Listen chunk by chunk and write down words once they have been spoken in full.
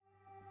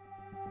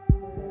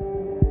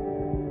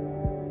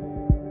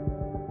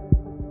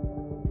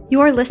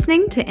You're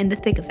listening to In the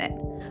Thick of It,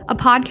 a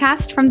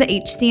podcast from the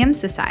HCM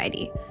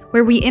Society,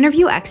 where we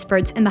interview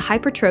experts in the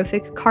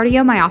hypertrophic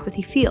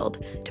cardiomyopathy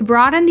field to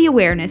broaden the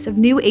awareness of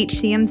new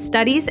HCM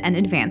studies and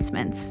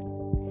advancements.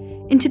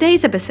 In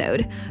today's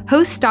episode,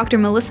 host Dr.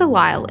 Melissa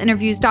Lyle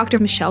interviews Dr.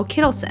 Michelle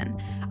Kittleson,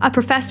 a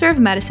professor of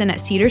medicine at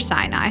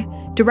Cedars-Sinai,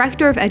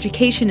 director of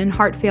education in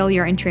heart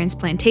failure and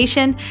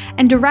transplantation,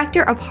 and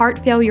director of heart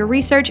failure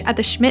research at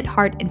the Schmidt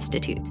Heart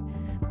Institute.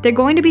 They're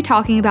going to be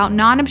talking about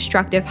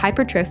non-obstructive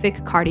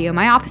hypertrophic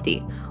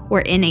cardiomyopathy,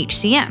 or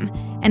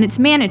NHCM, and its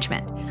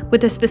management,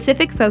 with a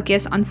specific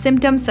focus on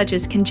symptoms such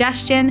as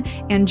congestion,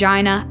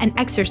 angina, and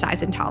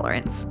exercise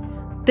intolerance.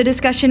 The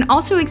discussion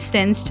also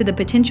extends to the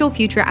potential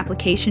future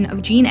application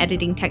of gene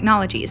editing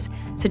technologies,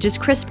 such as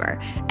CRISPR,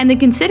 and the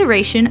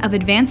consideration of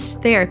advanced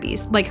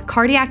therapies like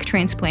cardiac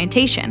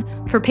transplantation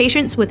for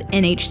patients with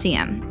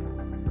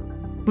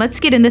NHCM. Let's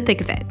get in the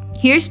thick of it.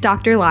 Here's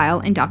Dr. Lyle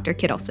and Dr.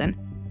 Kittleson.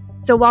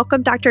 So welcome,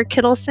 Dr.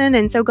 Kittleson,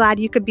 and so glad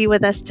you could be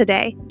with us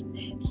today.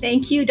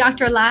 Thank you,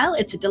 Dr. Lyle.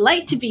 It's a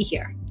delight to be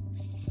here.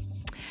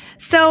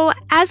 So,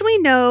 as we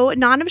know,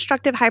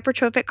 non-obstructive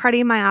hypertrophic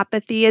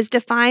cardiomyopathy is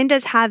defined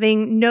as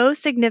having no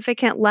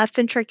significant left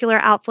ventricular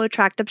outflow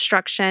tract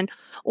obstruction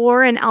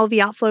or an LV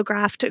outflow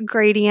graft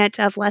gradient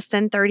of less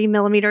than 30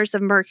 millimeters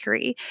of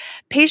mercury.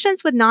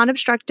 Patients with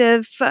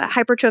non-obstructive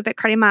hypertrophic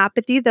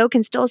cardiomyopathy, though,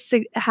 can still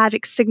have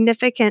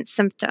significant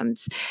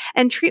symptoms.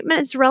 And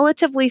treatment is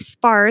relatively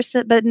sparse,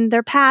 but in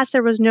their past,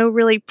 there was no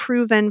really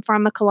proven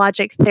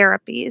pharmacologic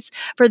therapies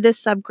for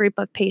this subgroup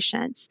of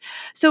patients.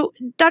 So,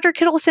 Dr.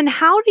 Kittleson,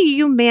 how do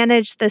you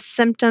manage the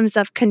symptoms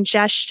of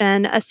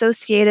congestion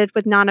associated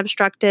with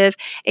non-obstructive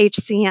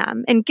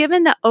HCM? And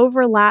given the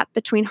overlap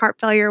between heart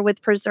failure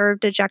with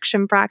preserved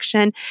ejection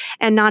fraction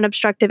and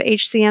non-obstructive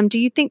HCM, do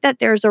you think that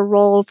there's a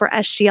role for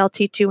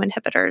SGLT2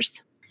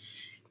 inhibitors?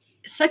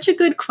 Such a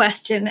good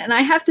question. And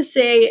I have to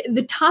say,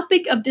 the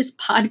topic of this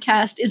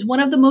podcast is one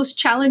of the most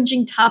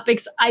challenging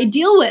topics I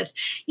deal with.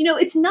 You know,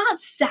 it's not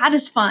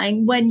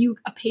satisfying when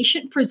a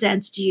patient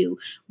presents to you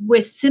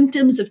with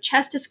symptoms of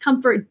chest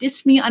discomfort,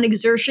 dyspnea on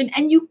exertion,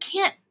 and you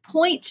can't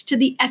point to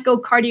the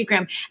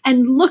echocardiogram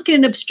and look at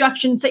an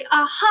obstruction and say,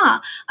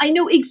 aha, I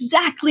know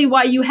exactly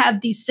why you have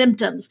these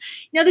symptoms.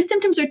 Now, the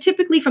symptoms are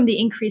typically from the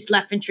increased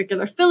left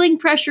ventricular filling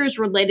pressures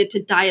related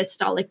to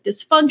diastolic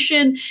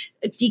dysfunction,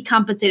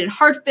 decompensated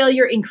heart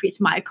failure,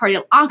 increased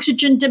myocardial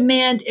oxygen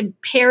demand,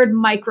 impaired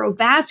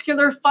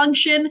microvascular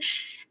function.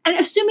 And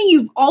assuming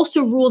you've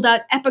also ruled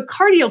out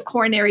epicardial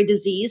coronary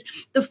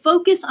disease, the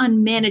focus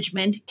on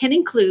management can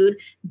include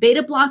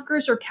beta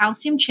blockers or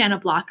calcium channel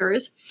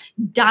blockers,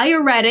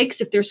 diuretics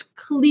if there's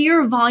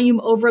clear volume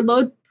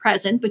overload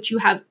present, but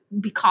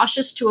be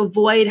cautious to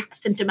avoid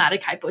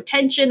symptomatic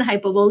hypotension,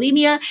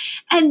 hypovolemia.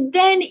 And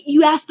then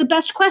you ask the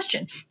best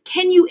question.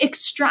 Can you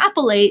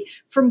extrapolate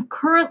from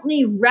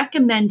currently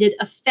recommended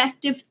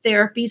effective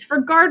therapies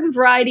for garden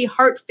variety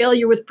heart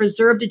failure with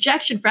preserved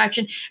ejection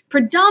fraction?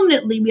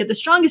 Predominantly, we have the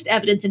strongest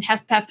evidence in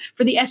HFpEF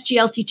for the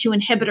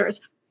SGLT2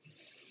 inhibitors.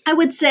 I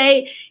would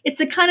say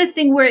it's a kind of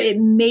thing where it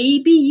may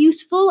be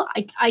useful.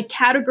 I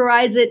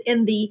categorize it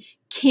in the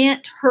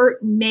can't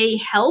hurt, may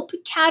help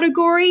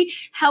category.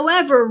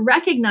 However,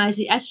 recognize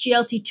the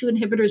SGLT2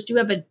 inhibitors do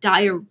have a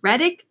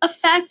diuretic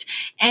effect.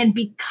 And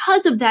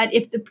because of that,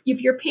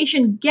 if your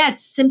patient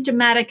gets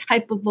symptomatic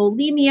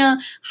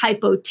hypovolemia,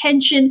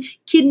 hypotension,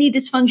 kidney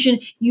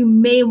dysfunction, you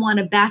may want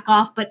to back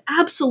off, but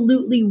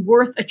absolutely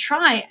worth a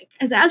try.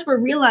 As we're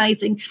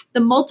realizing, the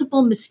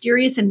multiple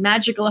mysterious and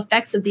magical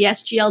effects of the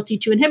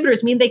SGLT2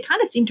 inhibitors mean they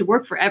kind of seem to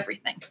work for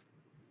everything.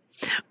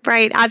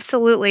 Right.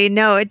 Absolutely.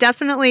 No, I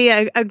definitely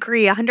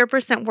agree.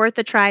 100% worth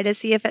a try to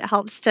see if it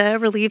helps to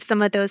relieve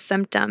some of those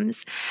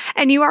symptoms.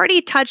 And you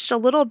already touched a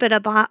little bit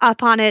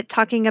upon it,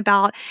 talking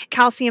about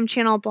calcium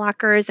channel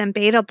blockers and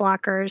beta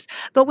blockers.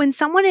 But when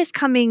someone is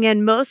coming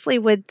in mostly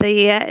with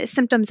the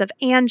symptoms of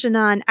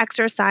angina and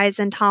exercise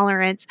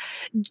intolerance,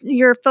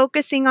 you're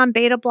focusing on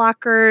beta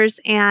blockers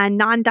and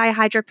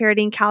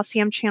non-dihydropyridine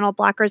calcium channel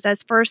blockers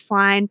as first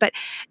line. But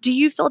do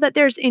you feel that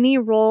there's any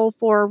role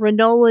for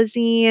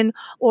ranolazine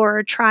or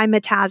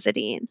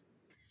trimetazidine?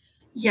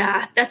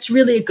 Yeah, that's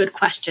really a good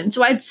question.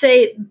 So I'd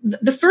say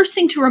the first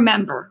thing to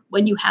remember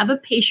when you have a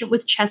patient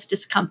with chest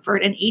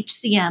discomfort and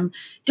HCM,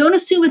 don't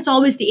assume it's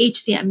always the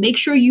HCM. Make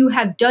sure you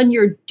have done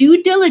your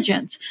due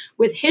diligence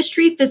with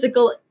history,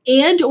 physical,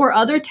 and or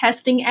other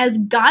testing as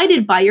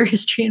guided by your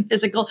history and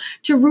physical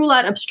to rule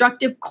out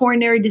obstructive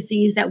coronary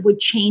disease that would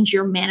change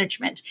your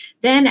management.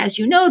 Then, as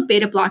you know,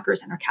 beta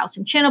blockers and our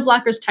calcium channel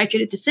blockers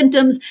titrated to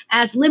symptoms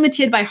as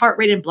limited by heart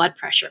rate and blood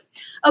pressure.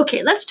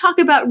 Okay, let's talk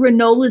about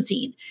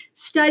ranolazine,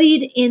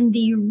 studied in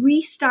the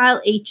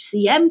ReStyle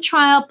HCM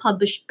trial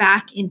published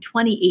back in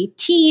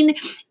 2018.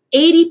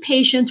 80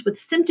 patients with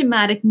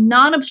symptomatic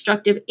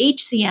non-obstructive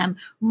HCM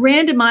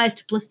randomized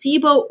to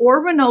placebo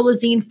or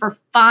ranolazine for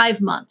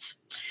 5 months.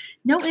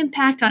 No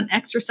impact on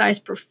exercise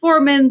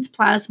performance,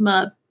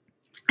 plasma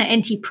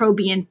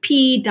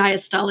NT-proBNP,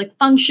 diastolic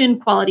function,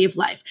 quality of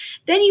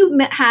life. Then you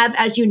have,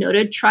 as you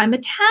noted,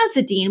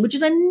 trimetazidine, which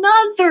is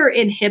another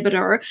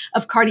inhibitor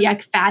of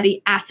cardiac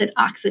fatty acid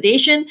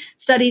oxidation,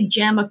 studied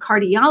JAMA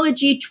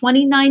Cardiology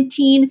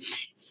 2019.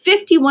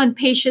 51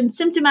 patients,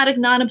 symptomatic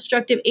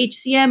non-obstructive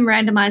HCM,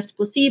 randomized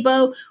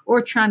placebo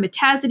or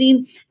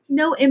trimetazidine.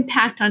 No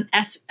impact on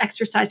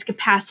exercise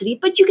capacity.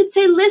 But you could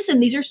say, listen,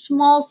 these are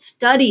small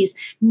studies.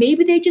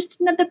 Maybe they just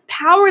didn't have the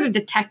power to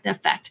detect an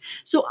effect.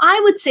 So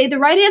I would say the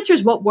right answer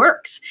is what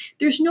works.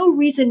 There's no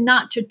reason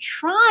not to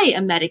try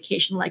a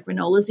medication like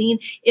ranolazine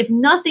if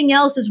nothing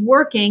else is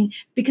working,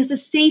 because the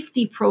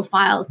safety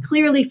profile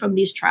clearly from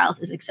these trials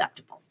is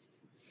acceptable.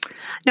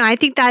 No, I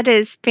think that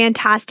is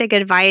fantastic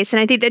advice.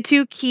 And I think the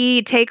two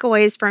key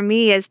takeaways for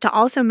me is to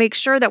also make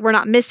sure that we're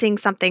not missing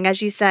something,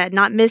 as you said,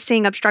 not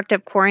missing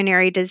obstructive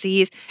coronary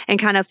disease and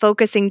kind of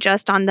focusing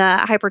just on the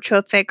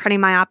hypertrophic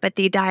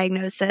cardiomyopathy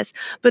diagnosis.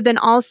 But then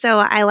also,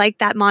 I like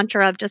that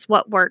mantra of just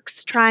what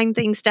works, trying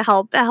things to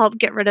help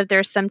get rid of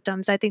their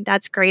symptoms. I think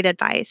that's great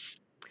advice.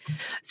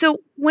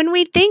 So, when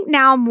we think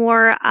now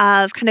more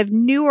of kind of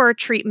newer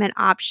treatment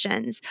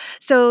options,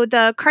 so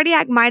the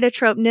cardiac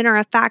mitotrope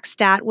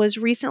niraparib was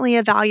recently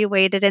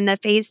evaluated in the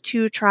phase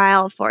 2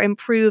 trial for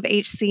Improve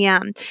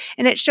HCM,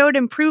 and it showed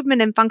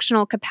improvement in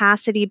functional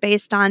capacity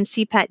based on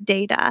CPET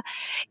data.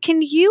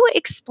 Can you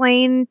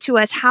explain to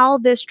us how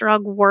this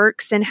drug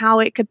works and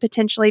how it could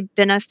potentially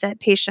benefit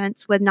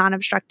patients with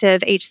non-obstructive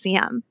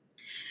HCM?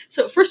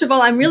 So, first of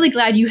all, I'm really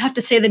glad you have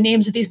to say the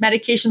names of these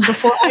medications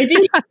before I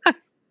do.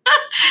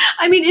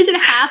 I mean, isn't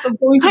half of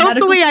going to medical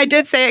Hopefully, school? I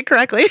did say it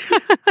correctly.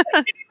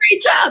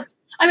 Great job.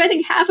 I mean, I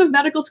think half of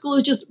medical school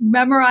is just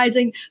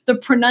memorizing the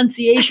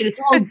pronunciation. It's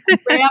all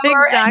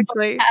grammar and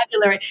Exactly.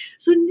 vocabulary.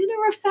 So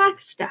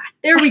niraparib,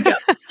 there we go.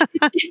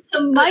 It's a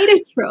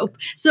mitotrope.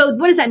 So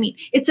what does that mean?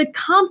 It's a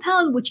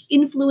compound which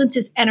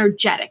influences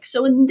energetics.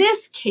 So in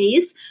this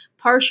case,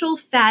 partial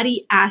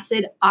fatty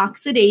acid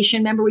oxidation.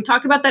 Remember, we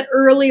talked about that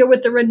earlier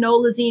with the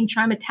ranolazine,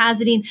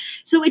 trimetazidine.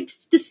 So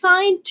it's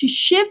designed to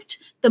shift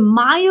the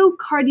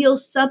myocardial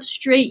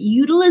substrate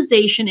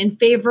utilization in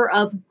favor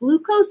of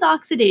glucose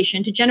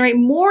oxidation to generate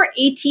more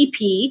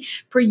ATP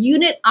per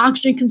unit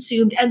oxygen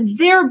consumed and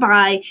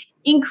thereby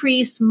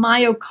increase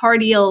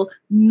myocardial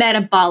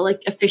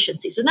metabolic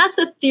efficiency. So that's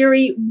the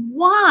theory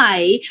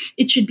why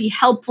it should be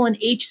helpful in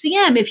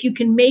HCM. If you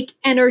can make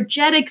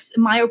energetics,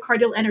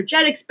 myocardial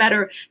energetics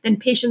better, then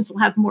patients will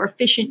have more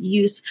efficient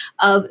use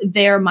of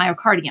their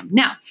myocardium.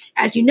 Now,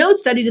 as you know,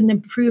 studied in the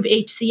Improve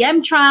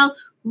HCM trial,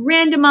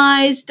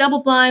 randomized,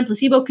 double-blind,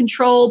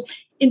 placebo-controlled,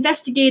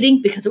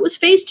 investigating, because it was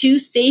phase 2,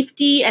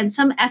 safety and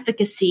some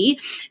efficacy,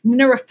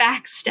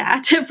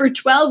 niraparib for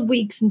 12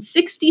 weeks in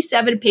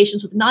 67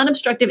 patients with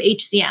non-obstructive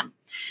HCM.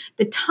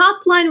 The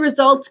top line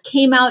results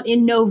came out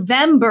in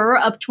November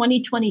of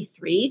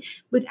 2023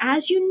 with,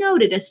 as you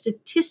noted, a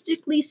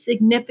statistically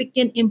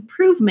significant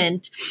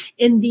improvement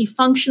in the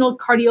functional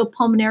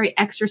cardiopulmonary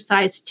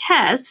exercise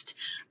test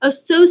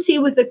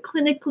associated with a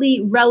clinically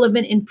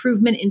relevant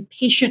improvement in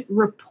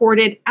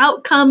patient-reported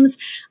outcomes.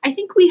 I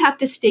think we have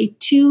to stay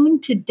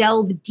tuned to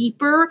delve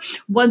deeper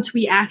once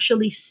we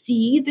actually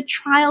see the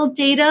trial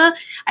data.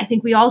 I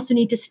think we also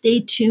need to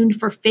stay tuned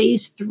for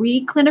phase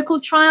 3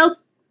 clinical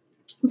trials.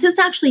 This is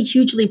actually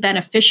hugely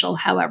beneficial,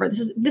 however.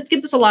 This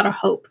gives us a lot of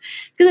hope.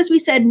 Because as we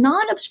said,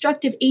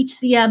 non-obstructive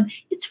HCM,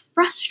 it's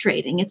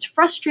frustrating. It's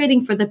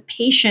frustrating for the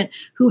patient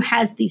who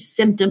has these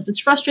symptoms. It's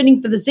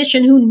frustrating for the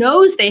physician who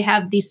knows they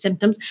have these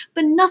symptoms,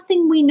 but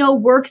nothing we know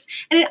works.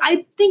 And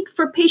I think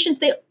for patients,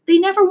 they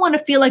never want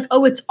to feel like,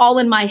 oh, it's all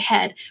in my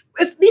head.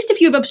 At least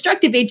if you have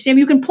obstructive HCM,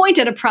 you can point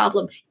at a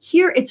problem.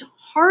 Here, it's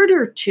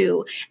harder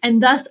to.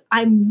 And thus,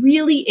 I'm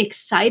really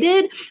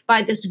excited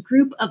by this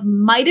group of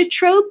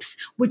mitotropes,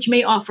 which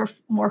may offer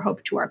more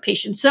hope to our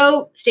patients.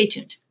 So stay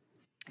tuned.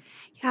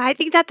 Yeah, I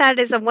think that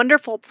is a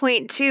wonderful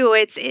point too.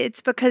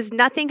 It's because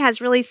nothing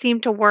has really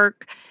seemed to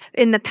work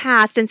in the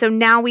past, and so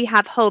now we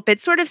have hope.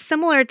 It's sort of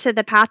similar to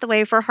the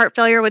pathway for heart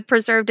failure with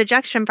preserved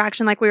ejection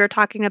fraction, like we were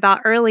talking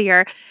about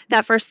earlier.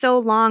 That for so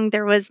long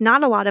there was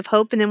not a lot of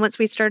hope, and then once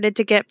we started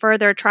to get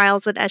further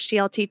trials with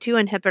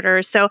SGLT2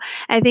 inhibitors, so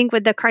I think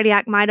with the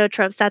cardiac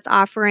mitotropes, that's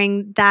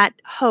offering that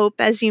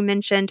hope, as you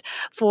mentioned,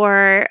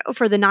 for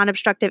the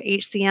non-obstructive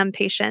HCM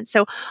patients.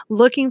 So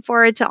looking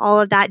forward to all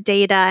of that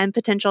data and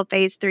potential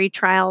phase 3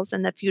 trials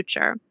in the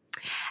future.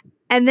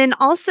 And then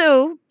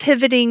also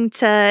pivoting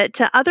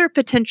to other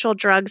potential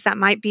drugs that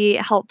might be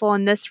helpful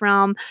in this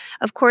realm.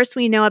 Of course,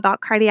 we know about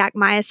cardiac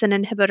myosin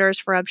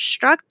inhibitors for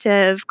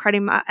obstructive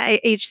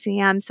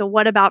HCM. So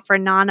what about for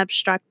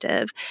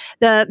non-obstructive?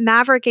 The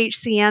Maverick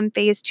HCM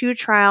phase 2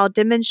 trial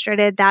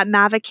demonstrated that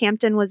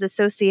mavacamten was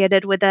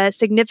associated with a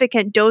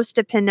significant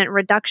dose-dependent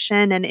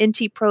reduction in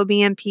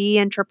NT-proBNP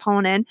and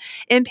troponin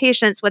in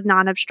patients with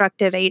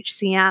non-obstructive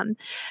HCM.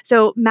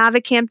 So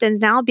mavacamten is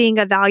now being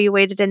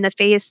evaluated in the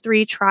phase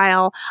 3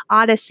 trial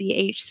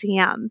Odyssey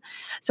HCM.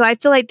 So I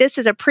feel like this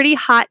is a pretty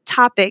hot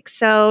topic.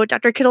 So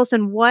Dr.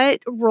 Kittleson,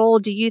 what role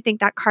do you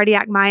think that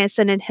cardiac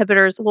myosin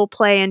inhibitors will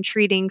play in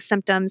treating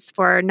symptoms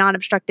for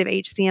non-obstructive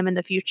HCM in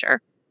the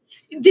future?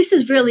 This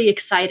is really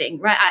exciting,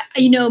 right?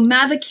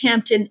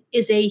 Mavacamten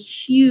is a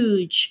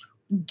huge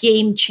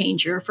game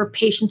changer for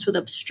patients with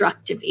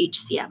obstructive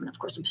HCM. And of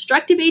course,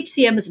 obstructive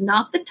HCM is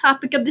not the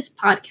topic of this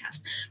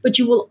podcast, but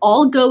you will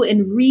all go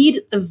and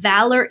read the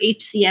Valor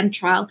HCM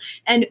trial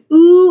and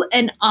ooh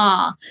and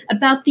ah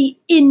about the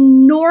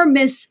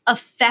enormous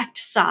effect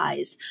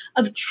size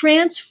of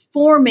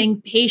transforming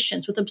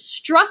patients with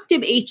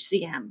obstructive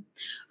HCM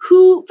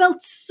who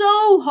felt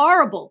so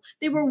horrible.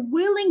 They were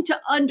willing to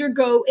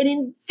undergo an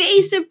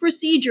invasive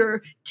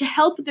procedure to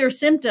help their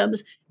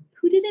symptoms,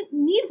 who didn't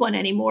need one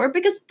anymore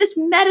because this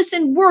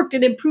medicine worked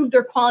and improved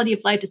their quality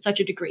of life to such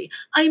a degree.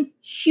 I'm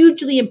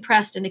hugely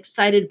impressed and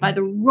excited by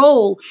the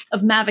role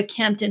of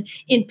mavacamten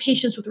in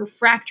patients with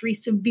refractory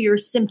severe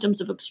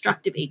symptoms of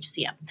obstructive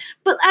HCM.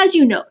 But as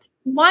you know,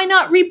 why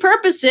not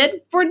repurpose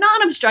it for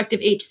non-obstructive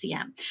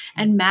HCM?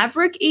 And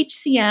Maverick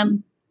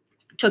HCM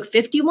took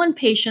 51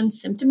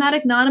 patients,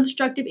 symptomatic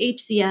non-obstructive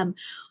HCM.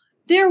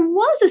 There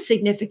was a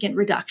significant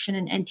reduction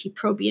in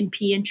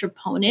NT-proBNP and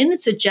troponin,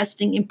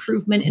 suggesting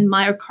improvement in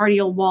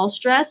myocardial wall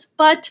stress,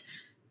 but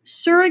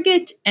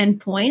surrogate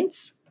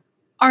endpoints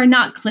are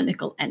not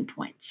clinical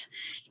endpoints.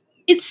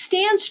 It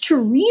stands to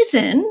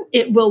reason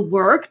it will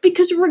work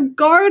because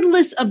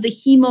regardless of the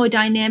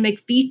hemodynamic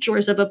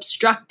features of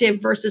obstructive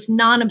versus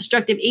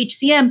non-obstructive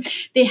HCM,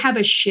 they have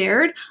a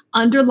shared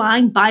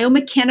underlying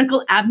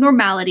biomechanical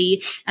abnormality,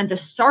 and the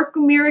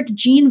sarcomeric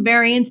gene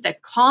variants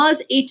that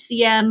cause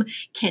HCM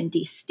can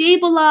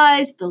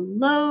destabilize the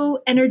low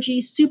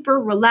energy, super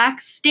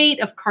relaxed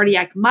state of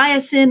cardiac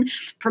myosin,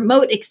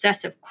 promote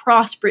excessive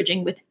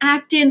cross-bridging with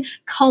actin,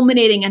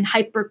 culminating in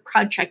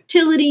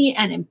hypercontractility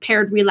and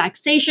impaired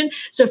relaxation.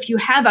 So if you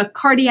have a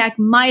cardiac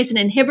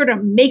myosin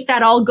inhibitor, make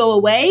that all go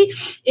away,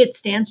 it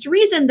stands to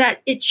reason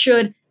that it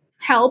should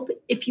help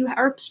if you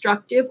are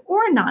obstructive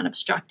or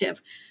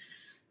non-obstructive.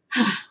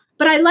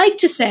 But I like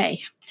to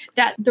say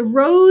that the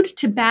road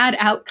to bad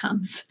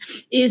outcomes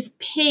is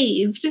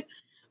paved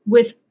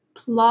with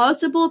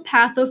plausible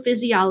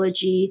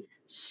pathophysiology,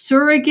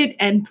 surrogate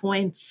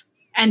endpoints,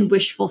 and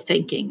wishful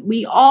thinking.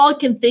 We all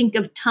can think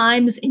of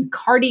times in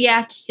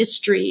cardiac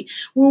history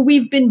where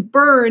we've been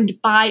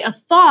burned by a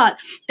thought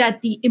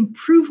that the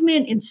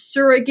improvement in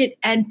surrogate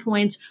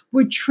endpoints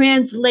would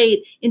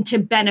translate into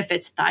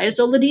benefits.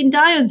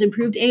 Thiazolidinediones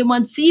improved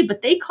A1C,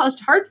 but they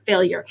caused heart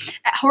failure.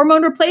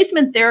 Hormone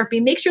replacement therapy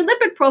makes your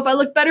lipid profile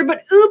look better,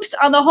 but oops,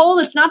 on the whole,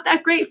 it's not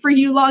that great for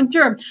you long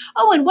term.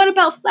 Oh, and what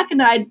about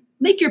flecainide?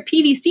 Make your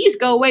PVCs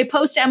go away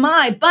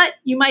post-MI, but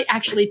you might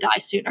actually die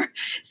sooner.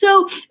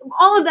 So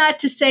all of that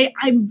to say,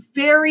 I'm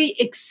very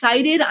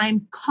excited.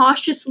 I'm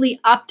cautiously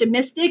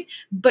optimistic,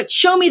 but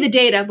show me the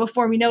data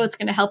before we know it's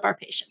going to help our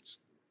patients.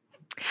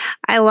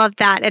 I love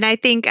that. And I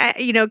think,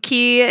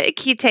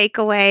 key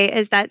takeaway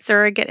is that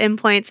surrogate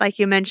endpoints, like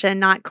you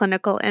mentioned, not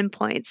clinical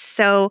endpoints.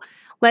 So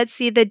let's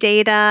see the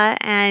data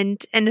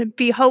and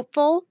be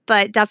hopeful,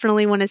 but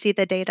definitely want to see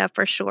the data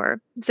for sure.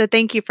 So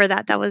thank you for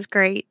that. That was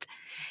great.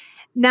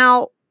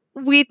 Now,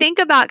 we think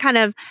about kind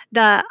of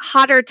the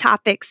hotter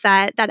topics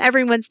that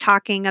everyone's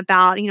talking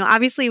about.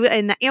 Obviously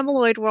in the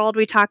amyloid world,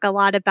 we talk a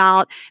lot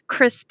about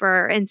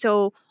CRISPR. And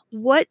so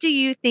what do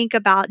you think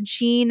about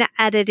gene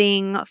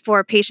editing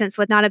for patients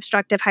with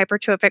non-obstructive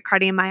hypertrophic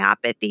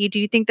cardiomyopathy? Do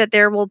you think that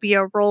there will be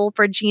a role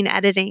for gene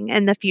editing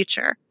in the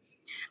future?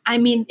 I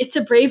mean, it's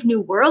a brave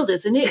new world,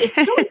 isn't it? It's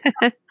so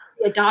exciting.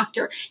 A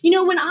doctor.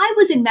 When I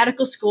was in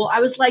medical school, I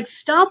was like,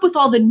 stop with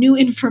all the new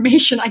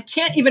information. I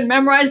can't even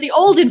memorize the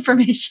old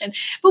information.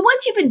 But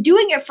once you've been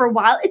doing it for a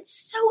while, it's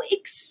so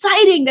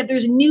exciting that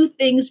there's new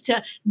things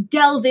to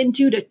delve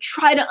into, to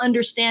try to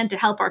understand, to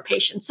help our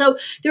patients. So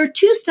there are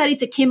two studies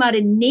that came out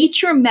in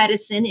Nature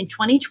Medicine in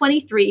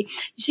 2023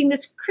 using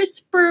this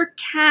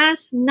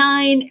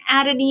CRISPR-Cas9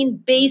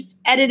 adenine base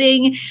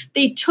editing.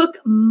 They took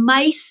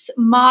mice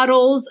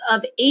models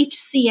of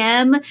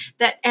HCM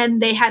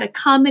and they had a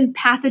common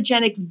pathogenic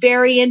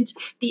variant,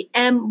 the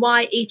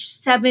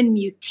MYH7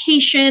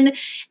 mutation,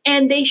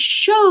 and they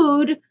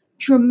showed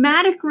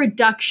dramatic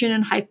reduction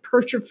in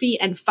hypertrophy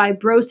and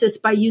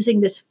fibrosis by using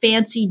this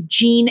fancy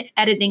gene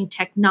editing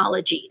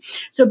technology.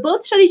 So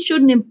both studies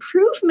showed an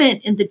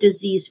improvement in the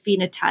disease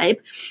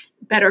phenotype,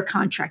 better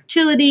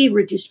contractility,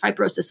 reduced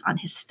fibrosis on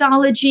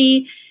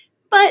histology.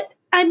 But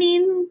I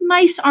mean,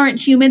 mice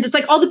aren't humans. It's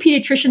like all the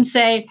pediatricians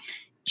say,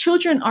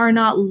 children are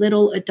not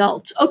little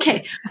adults.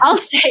 Okay, I'll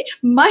say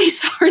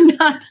mice are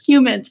not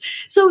humans.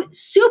 So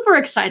super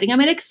exciting. I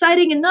mean,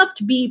 exciting enough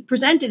to be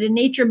presented in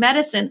Nature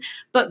Medicine.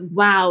 But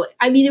wow,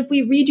 I mean, if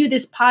we redo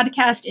this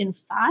podcast in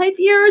 5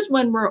 years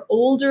when we're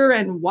older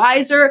and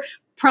wiser,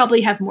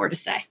 probably have more to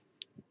say.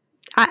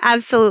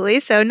 Absolutely.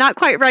 So not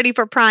quite ready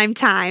for prime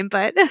time,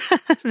 but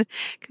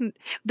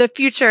the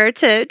future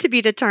to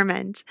be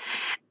determined.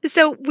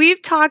 So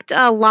we've talked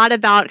a lot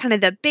about kind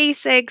of the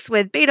basics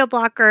with beta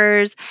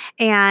blockers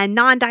and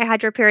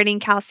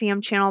non-dihydropyridine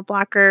calcium channel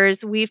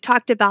blockers. We've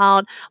talked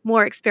about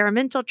more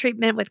experimental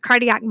treatment with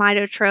cardiac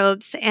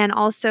mitotropes and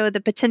also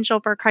the potential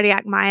for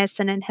cardiac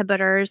myosin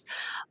inhibitors.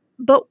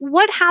 But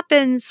what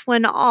happens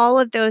when all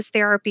of those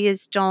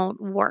therapies don't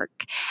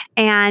work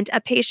and a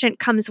patient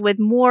comes with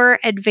more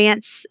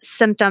advanced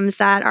symptoms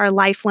that are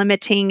life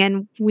limiting,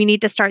 and we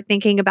need to start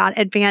thinking about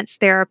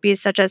advanced therapies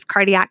such as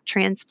cardiac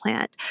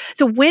transplant?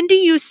 So, when do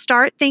you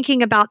start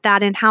thinking about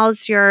that, and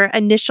how's your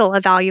initial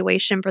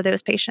evaluation for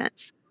those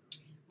patients?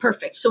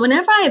 Perfect. So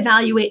whenever I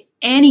evaluate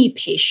any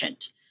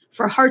patient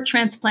for heart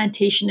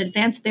transplantation,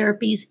 advanced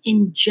therapies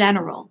in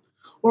general,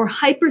 or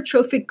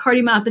hypertrophic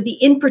cardiomyopathy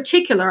in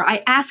particular,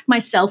 I ask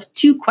myself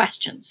two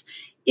questions.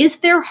 Is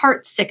their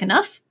heart sick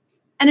enough?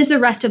 And is the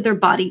rest of their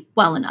body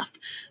well enough?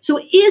 So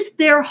is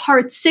their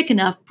heart sick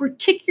enough,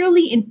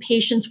 particularly in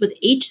patients with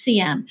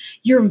HCM?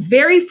 Your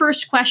very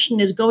first question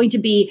is going to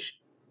be,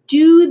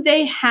 do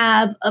they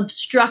have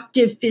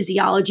obstructive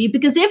physiology?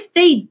 Because if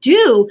they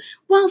do,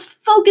 well,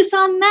 focus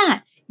on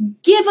that.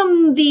 Give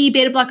them the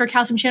beta blocker,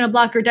 calcium channel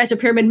blocker,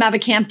 disopyramide,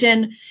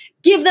 mavacamten.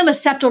 Give them a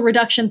septal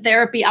reduction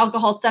therapy,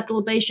 alcohol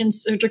septal ablation,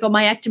 surgical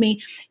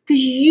myectomy,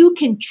 because you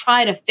can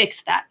try to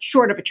fix that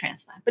short of a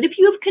transplant. But if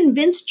you have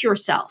convinced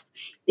yourself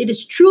it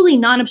is truly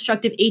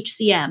non-obstructive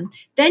HCM,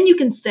 then you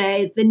can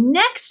say the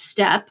next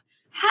step,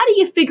 how do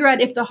you figure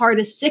out if the heart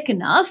is sick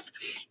enough?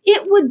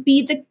 It would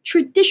be the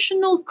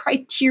traditional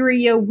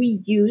criteria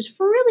we use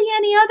for really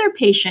any other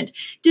patient.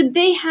 Did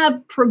they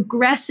have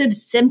progressive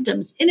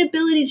symptoms,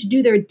 inability to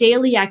do their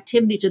daily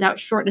activities without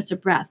shortness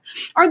of breath?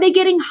 Are they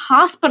getting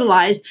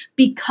hospitalized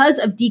because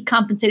of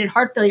decompensated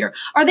heart failure?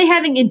 Are they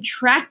having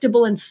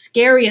intractable and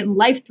scary and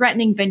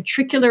life-threatening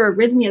ventricular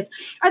arrhythmias?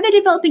 Are they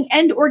developing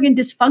end organ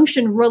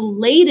dysfunction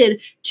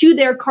related to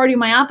their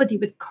cardiomyopathy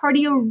with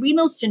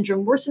cardiorenal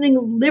syndrome,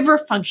 worsening liver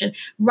function,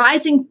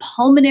 rising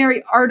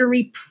pulmonary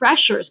artery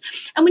pressures?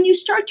 And when you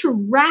start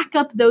to rack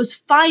up those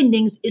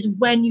findings is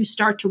when you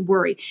start to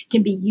worry. It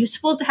can be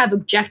useful to have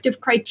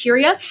objective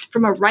criteria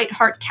from a right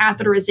heart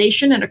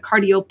catheterization and a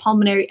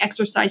cardiopulmonary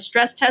exercise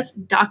stress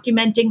test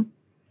documenting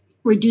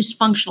reduced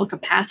functional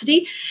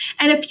capacity.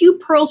 And a few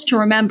pearls to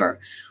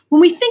remember.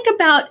 When we think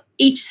about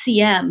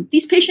HCM,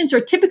 these patients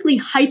are typically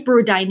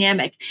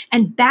hyperdynamic,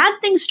 and bad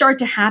things start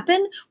to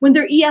happen when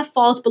their EF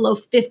falls below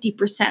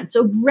 50%.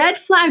 So red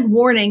flag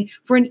warning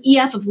for an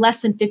EF of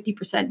less than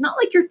 50%, not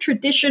like your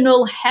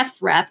traditional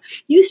HFrEF.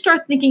 You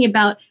start thinking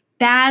about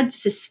bad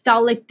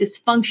systolic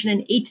dysfunction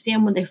in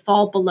HCM when they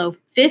fall below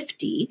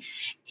 50.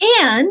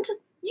 And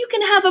you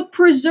can have a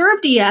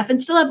preserved EF and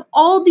still have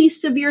all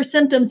these severe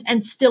symptoms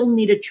and still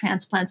need a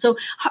transplant. So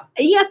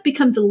EF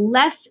becomes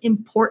less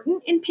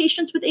important in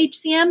patients with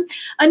HCM.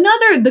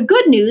 The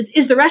good news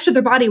is the rest of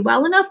their body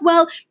well enough.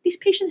 Well, these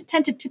patients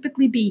tend to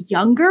typically be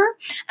younger.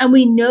 And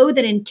we know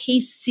that in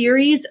case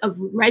series of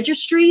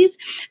registries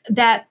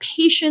that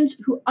patients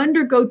who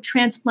undergo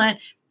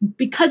transplant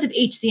because of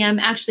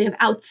HCM actually have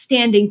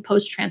outstanding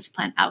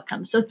post-transplant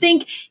outcomes. So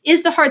think,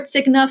 is the heart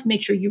sick enough?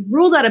 Make sure you've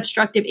ruled out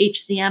obstructive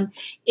HCM.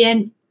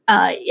 And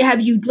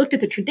have you looked at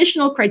the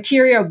traditional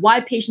criteria of why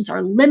patients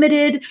are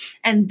limited?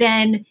 And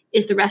then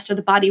is the rest of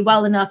the body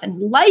well enough? And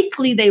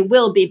likely they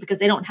will be because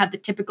they don't have the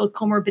typical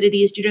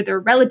comorbidities due to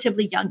their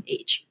relatively young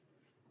age.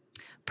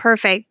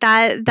 Perfect.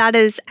 That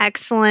is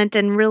excellent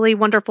and really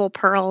wonderful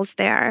pearls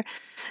there.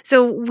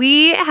 So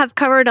we have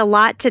covered a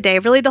lot today,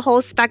 really the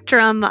whole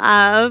spectrum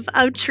of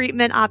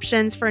treatment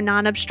options for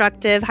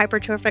non-obstructive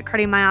hypertrophic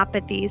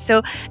cardiomyopathy.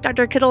 So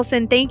Dr.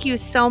 Kittleson, thank you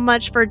so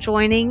much for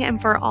joining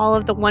and for all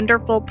of the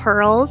wonderful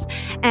pearls.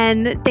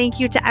 And thank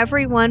you to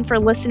everyone for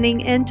listening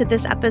in to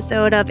this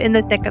episode of In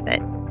the Thick of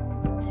It.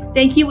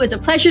 Thank you. It was a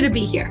pleasure to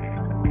be here.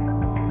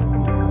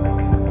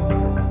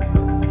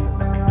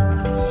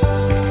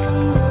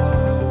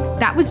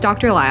 That was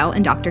Dr. Lyle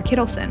and Dr.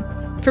 Kittleson.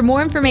 For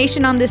more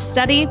information on this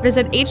study,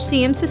 visit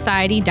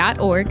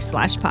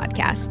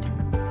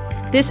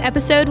hcmsociety.org/podcast. This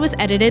episode was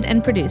edited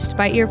and produced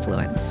by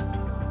Earfluence.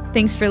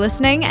 Thanks for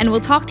listening, and we'll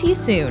talk to you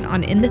soon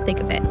on In the Thick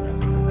of It.